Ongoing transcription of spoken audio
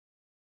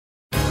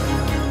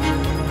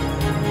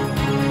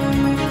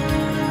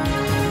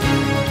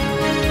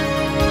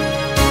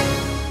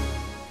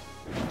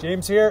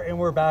James here, and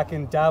we're back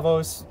in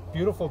Davos,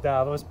 beautiful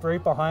Davos,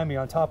 right behind me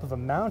on top of a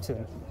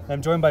mountain.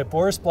 I'm joined by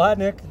Boris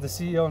Blatnik, the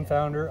CEO and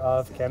founder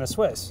of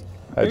KannaSwiss.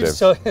 Hi, James.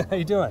 How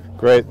you doing?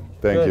 Great,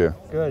 thank you.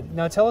 Good.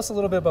 Now tell us a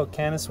little bit about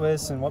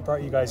KannaSwiss and what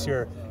brought you guys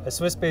here. A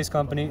Swiss-based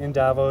company in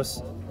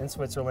Davos, in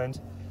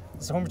Switzerland.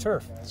 It's home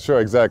turf. Sure,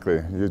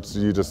 exactly. You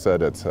just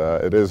said it.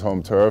 It is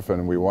home turf,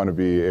 and we want to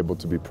be able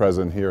to be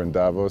present here in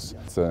Davos.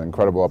 It's an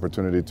incredible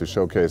opportunity to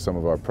showcase some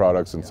of our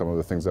products and some of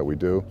the things that we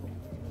do.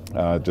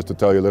 Just to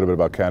tell you a little bit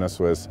about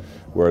KannaSwiss,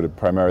 we're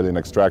primarily an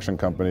extraction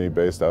company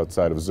based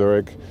outside of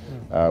Zurich.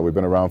 We've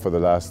been around for the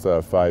last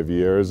 5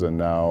 years and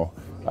now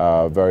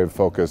very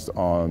focused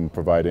on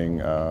providing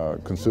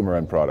consumer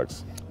end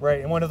products.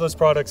 Right, and one of those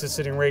products is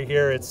sitting right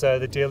here. It's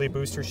the Daily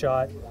Booster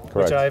Shot, Correct.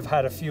 Which I've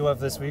had a few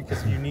of this week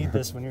because you need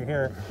this when you're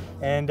here.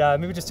 And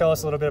maybe just tell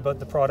us a little bit about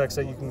the products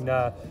that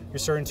you're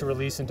starting to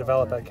release and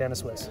develop at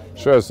KannaSwiss.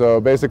 Sure, so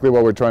basically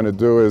what we're trying to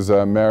do is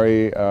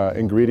marry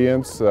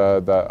ingredients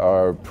that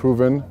are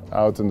proven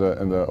out in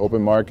the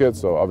open market.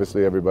 So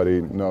obviously everybody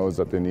knows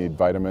that they need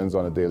vitamins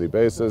on a daily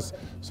basis.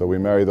 So we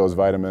marry those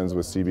vitamins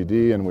with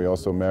CBD, and we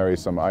also marry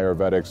some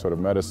Ayurvedic sort of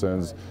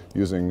medicines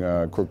using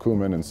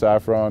curcumin and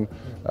saffron,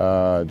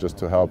 just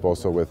to help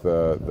also with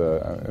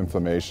the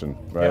inflammation,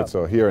 right? Yeah.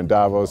 So here in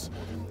Davos,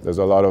 there's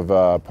a lot of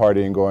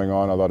partying going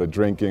on, a lot of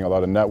drinking, a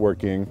lot of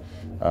networking,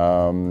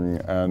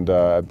 and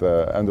at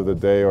the end of the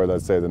day, or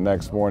let's say the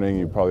next morning,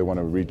 you probably want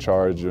to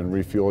recharge and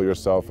refuel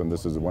yourself, and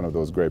this is one of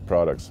those great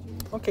products.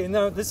 Okay,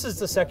 now this is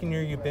the second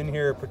year you've been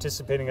here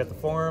participating at the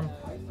forum.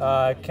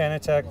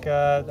 Cannatech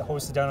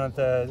hosted down at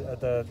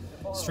the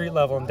street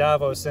level in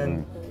Davos,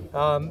 and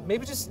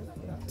maybe just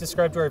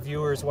describe to our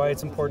viewers why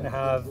it's important to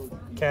have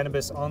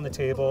cannabis on the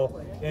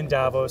table in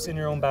Davos, in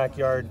your own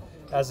backyard,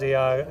 as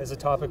a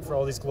topic for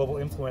all these global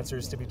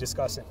influencers to be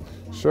discussing.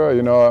 Sure,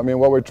 I mean,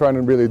 what we're trying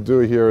to really do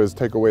here is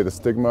take away the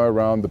stigma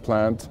around the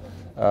plant.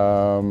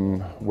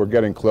 We're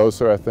getting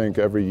closer. I think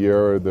every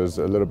year there's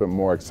a little bit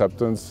more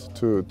acceptance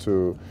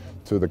to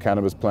the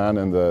cannabis plant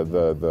and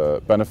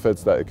the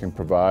benefits that it can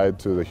provide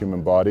to the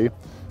human body.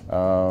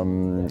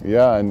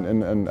 Yeah,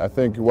 and I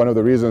think one of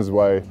the reasons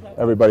why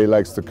everybody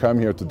likes to come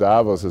here to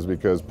Davos is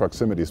because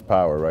proximity is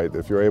power, right?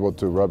 If you're able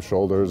to rub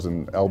shoulders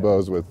and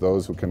elbows with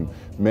those who can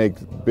make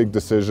big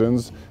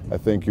decisions, I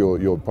think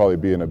you'll probably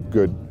be in a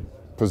good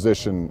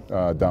position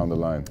down the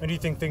line. And do you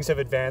think things have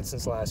advanced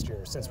since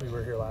we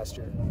were here last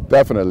year?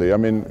 Definitely. I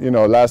mean,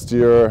 last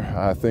year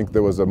I think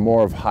there was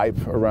more of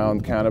hype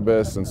around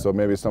cannabis, and so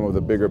maybe some of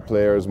the bigger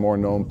players, more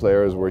known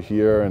players were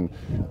here, and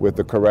with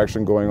the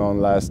correction going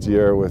on last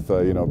year with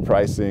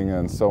pricing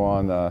and so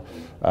on,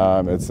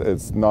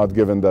 it's not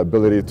given the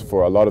ability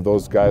for a lot of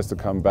those guys to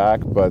come back,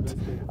 but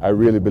I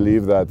really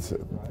believe that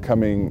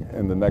coming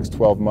in the next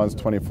 12 months,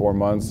 24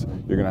 months,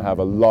 you're going to have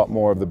a lot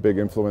more of the big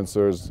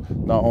influencers,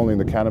 not only in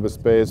the cannabis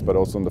space, but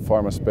also in the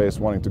pharma space,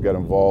 wanting to get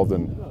involved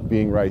and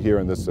being right here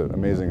in this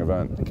amazing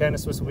event. And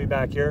KannaSwiss will be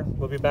back here.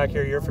 We'll be back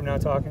here a year from now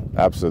talking.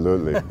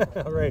 Absolutely.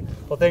 All right.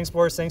 Well, thanks,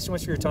 Boris. Thanks so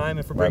much for your time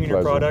and for bringing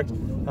your product.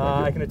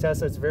 I can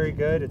attest that it's very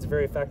good. It's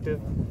very effective.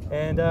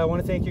 And I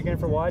want to thank you again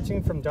for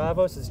watching. From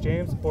Davos, it's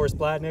James, Boris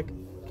Blatnik,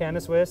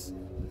 KannaSwiss.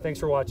 Thanks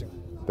for watching.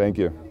 Thank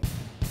you.